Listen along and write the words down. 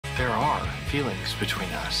There are feelings between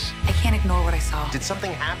us. I can't ignore what I saw. Did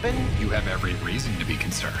something happen? You have every reason to be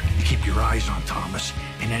concerned. You keep your eyes on Thomas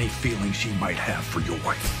and any feelings he might have for your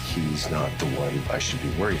wife. He's not the one I should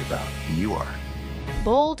be worried about. You are.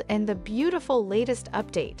 Bold and the beautiful latest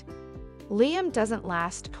update. Liam doesn't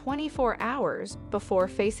last 24 hours before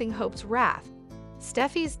facing Hope's wrath.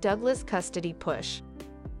 Steffi's Douglas custody push.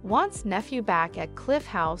 Wants nephew back at Cliff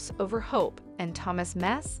House over Hope and Thomas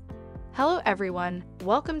mess? Hello everyone,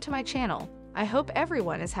 welcome to my channel. I hope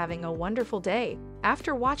everyone is having a wonderful day.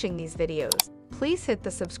 After watching these videos, please hit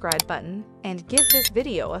the subscribe button and give this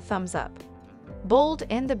video a thumbs up. Bold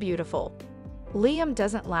and the beautiful. Liam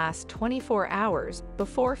doesn't last 24 hours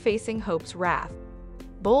before facing Hope's wrath.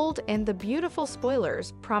 Bold and the beautiful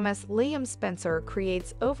spoilers promise Liam Spencer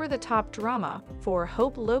creates over-the-top drama for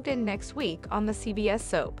Hope Logan next week on the CBS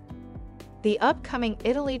soap. The upcoming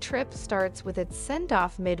Italy trip starts with its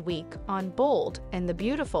send-off midweek on Bold and the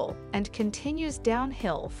Beautiful and continues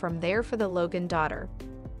downhill from there for the Logan daughter.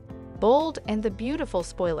 Bold and the Beautiful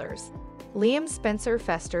spoilers. Liam Spencer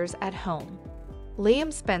festers at home.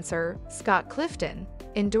 Liam Spencer, Scott Clifton,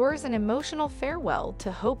 endures an emotional farewell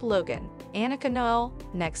to Hope Logan, Annika Noel,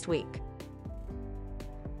 next week.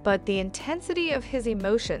 But the intensity of his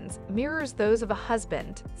emotions mirrors those of a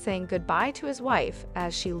husband saying goodbye to his wife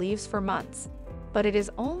as she leaves for months. But it is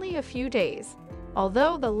only a few days,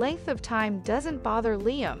 although the length of time doesn't bother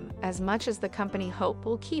Liam as much as the company Hope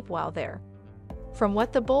will keep while there. From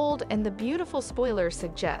what the Bold and the Beautiful spoilers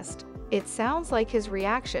suggest, it sounds like his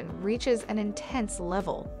reaction reaches an intense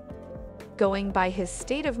level. Going by his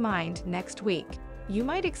state of mind next week, you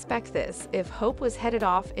might expect this if Hope was headed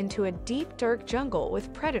off into a deep dark jungle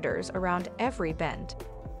with predators around every bend.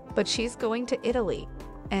 But she's going to Italy,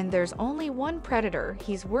 and there's only one predator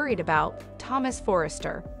he's worried about, Thomas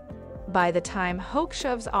Forrester. By the time Hope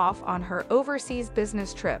shoves off on her overseas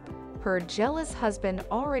business trip, her jealous husband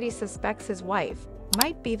already suspects his wife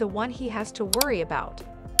might be the one he has to worry about.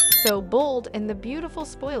 So Bold and the Beautiful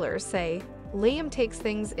spoilers say Liam takes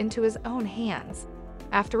things into his own hands.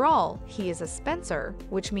 After all, he is a Spencer,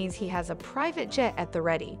 which means he has a private jet at the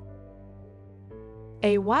ready.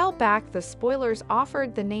 A while back, the spoilers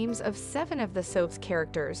offered the names of 7 of the soap's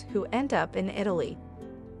characters who end up in Italy.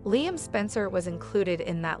 Liam Spencer was included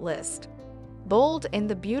in that list. Bold and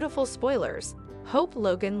the Beautiful spoilers. Hope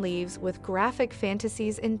Logan leaves with graphic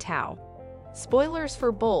fantasies in tow. Spoilers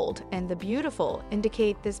for Bold and the Beautiful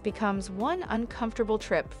indicate this becomes one uncomfortable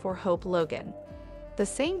trip for Hope Logan. The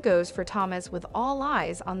same goes for Thomas, with all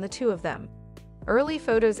eyes on the two of them. Early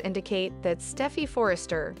photos indicate that Steffi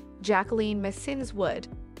Forrester, Jacqueline Messins-Wood,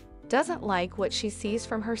 doesn't like what she sees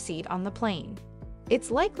from her seat on the plane. It's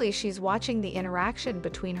likely she's watching the interaction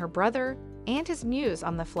between her brother and his muse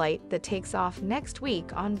on the flight that takes off next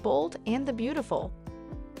week on Bold and the Beautiful.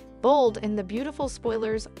 Bold and the Beautiful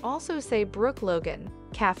spoilers also say Brooke Logan,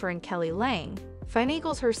 Catherine Kelly Lang,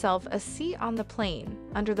 finagles herself a seat on the plane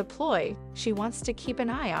under the ploy she wants to keep an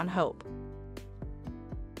eye on Hope.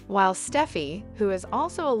 While Steffi, who is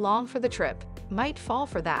also along for the trip, might fall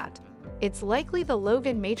for that, it's likely the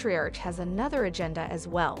Logan matriarch has another agenda as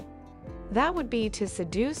well. That would be to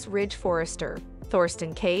seduce Ridge Forrester,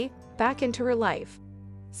 Thorsten Kaye, back into her life.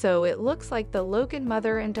 So it looks like the Logan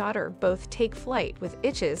mother and daughter both take flight with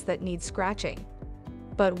itches that need scratching.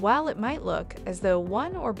 But while it might look as though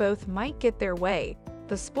one or both might get their way,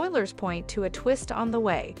 the spoilers point to a twist on the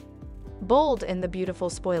way. Bold and the Beautiful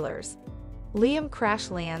spoilers. Liam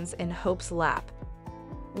crash lands in Hope's lap.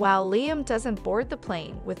 While Liam doesn't board the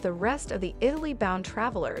plane with the rest of the Italy-bound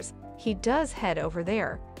travelers, he does head over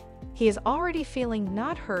there. He is already feeling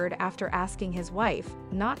not heard after asking his wife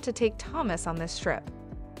not to take Thomas on this trip.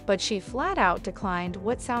 But she flat out declined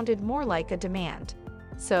what sounded more like a demand.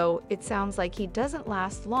 So it sounds like he doesn't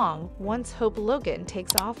last long once Hope Logan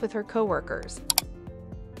takes off with her coworkers.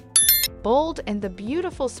 Bold and the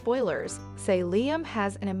Beautiful spoilers say Liam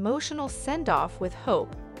has an emotional send-off with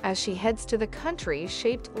Hope as she heads to the country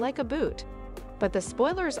shaped like a boot. But the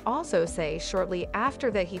spoilers also say shortly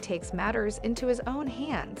after that he takes matters into his own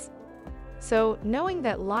hands. So knowing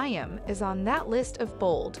that Liam is on that list of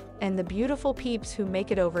Bold and the Beautiful peeps who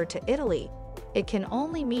make it over to Italy, it can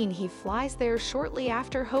only mean he flies there shortly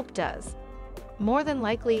after Hope does. More than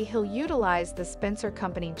likely, he'll utilize the Spencer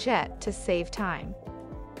Company jet to save time.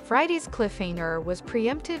 Friday's cliffhanger was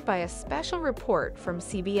preempted by a special report from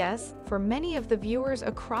CBS for many of the viewers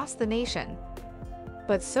across the nation.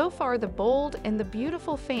 But so far, the Bold and the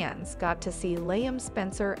Beautiful fans got to see Liam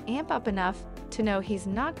Spencer amp up enough to know he's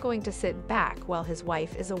not going to sit back while his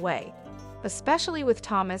wife is away, especially with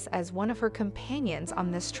Thomas as one of her companions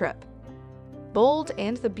on this trip. Bold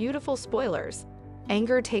and the Beautiful spoilers.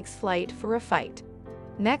 Anger takes flight for a fight.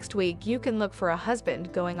 Next week, you can look for a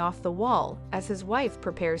husband going off the wall as his wife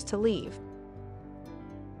prepares to leave.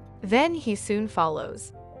 Then he soon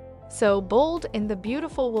follows. So Bold and the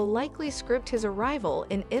Beautiful will likely script his arrival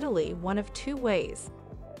in Italy one of two ways.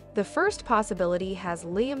 The first possibility has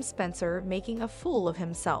Liam Spencer making a fool of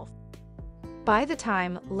himself. By the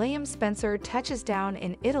time Liam Spencer touches down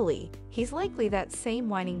in Italy, he's likely that same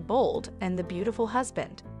whining Bold and the Beautiful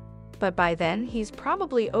husband. But by then, he's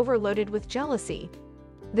probably overloaded with jealousy.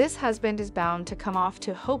 This husband is bound to come off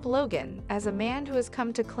to Hope Logan as a man who has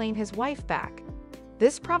come to claim his wife back.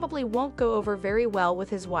 This probably won't go over very well with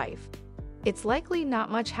his wife. It's likely not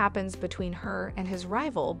much happens between her and his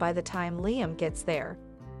rival by the time Liam gets there.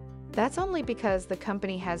 That's only because the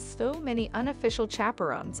company has so many unofficial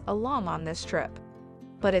chaperones along on this trip.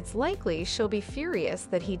 But it's likely she'll be furious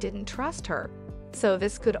that he didn't trust her. So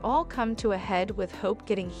this could all come to a head with Hope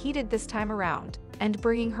getting heated this time around and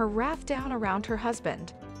bringing her wrath down around her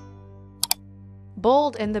husband.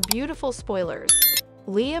 Bold and the Beautiful spoilers.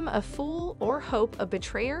 Liam a fool or Hope a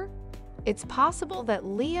betrayer? It's possible that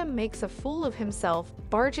Liam makes a fool of himself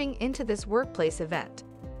barging into this workplace event,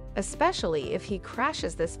 especially if he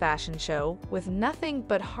crashes this fashion show with nothing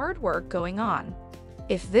but hard work going on.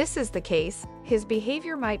 If this is the case, his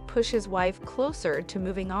behavior might push his wife closer to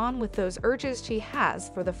moving on with those urges she has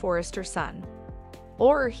for the Forrester son.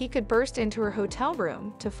 Or he could burst into her hotel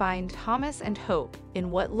room to find Thomas and Hope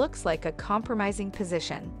in what looks like a compromising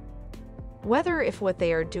position. Whether if what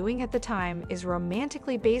they are doing at the time is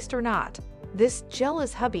romantically based or not, this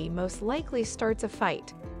jealous hubby most likely starts a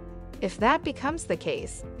fight. If that becomes the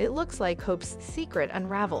case, it looks like Hope's secret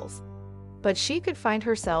unravels. But she could find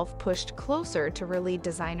herself pushed closer to her lead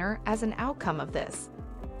designer as an outcome of this.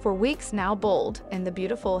 For weeks now, Bold and the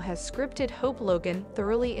Beautiful has scripted Hope Logan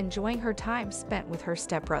thoroughly enjoying her time spent with her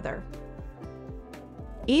stepbrother.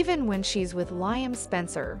 Even when she's with Liam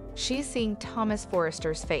Spencer, she's seeing Thomas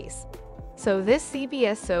Forrester's face. So this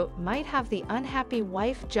CBS soap might have the unhappy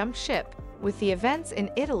wife jump ship, with the events in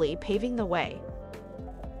Italy paving the way.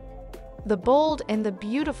 The Bold and the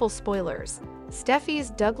Beautiful spoilers.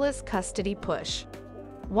 Steffi's Douglas custody push.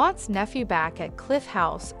 Wants nephew back at Cliff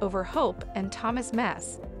House over Hope and Thomas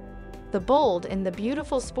mess. The Bold and the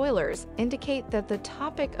Beautiful spoilers indicate that the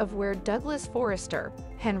topic of where Douglas Forrester,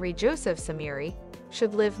 Henry Joseph Samiri,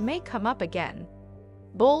 should live may come up again.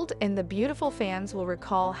 Bold and the Beautiful fans will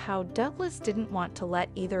recall how Douglas didn't want to let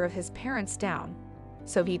either of his parents down,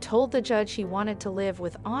 so he told the judge he wanted to live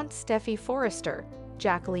with Aunt Steffi Forrester,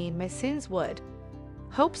 Jacqueline Messins Wood.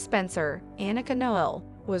 Hope Spencer, Annika Noel,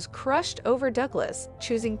 was crushed over Douglas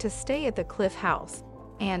choosing to stay at the Cliff House,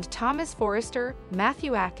 and Thomas Forrester,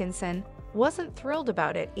 Matthew Atkinson, wasn't thrilled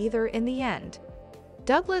about it either in the end.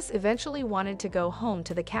 Douglas eventually wanted to go home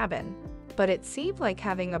to the cabin, but it seemed like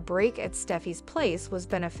having a break at Steffi's place was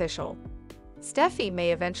beneficial. Steffi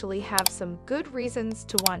may eventually have some good reasons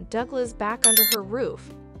to want Douglas back under her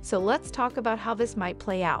roof, so let's talk about how this might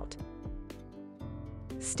play out.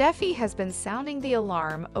 Steffi has been sounding the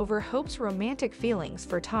alarm over Hope's romantic feelings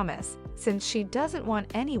for Thomas since she doesn't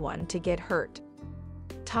want anyone to get hurt.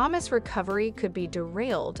 Thomas' recovery could be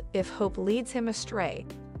derailed if Hope leads him astray,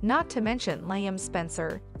 not to mention Liam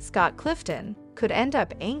Spencer, Scott Clifton, could end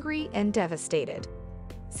up angry and devastated.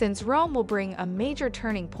 Since Rome will bring a major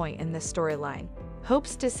turning point in this storyline,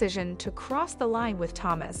 Hope's decision to cross the line with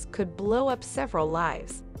Thomas could blow up several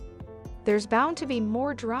lives. There's bound to be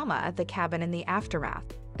more drama at the cabin in the aftermath,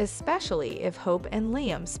 especially if Hope and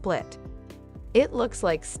Liam split. It looks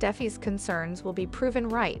like Steffi's concerns will be proven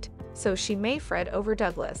right, so she may fret over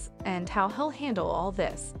Douglas and how he'll handle all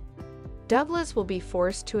this. Douglas will be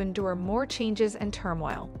forced to endure more changes and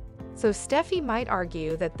turmoil, so Steffi might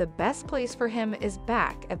argue that the best place for him is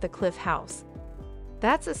back at the Cliff House.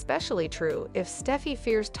 That's especially true if Steffi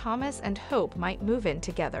fears Thomas and Hope might move in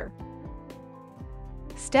together.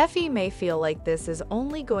 Steffi may feel like this is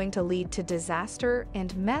only going to lead to disaster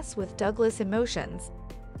and mess with Douglas' emotions.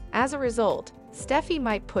 As a result, Steffi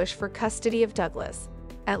might push for custody of Douglas,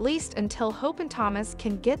 at least until Hope and Thomas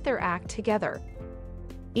can get their act together.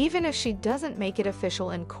 Even if she doesn't make it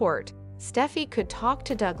official in court, Steffi could talk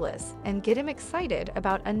to Douglas and get him excited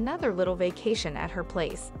about another little vacation at her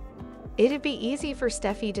place. It'd be easy for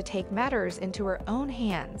Steffi to take matters into her own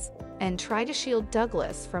hands and try to shield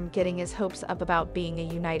Douglas from getting his hopes up about being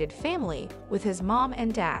a united family with his mom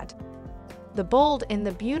and dad. The Bold and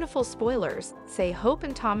the Beautiful spoilers say Hope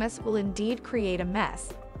and Thomas will indeed create a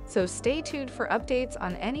mess, so stay tuned for updates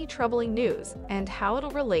on any troubling news and how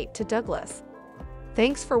it'll relate to Douglas.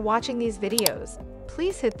 Thanks for watching these videos.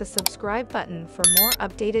 Please hit the subscribe button for more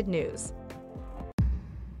updated news.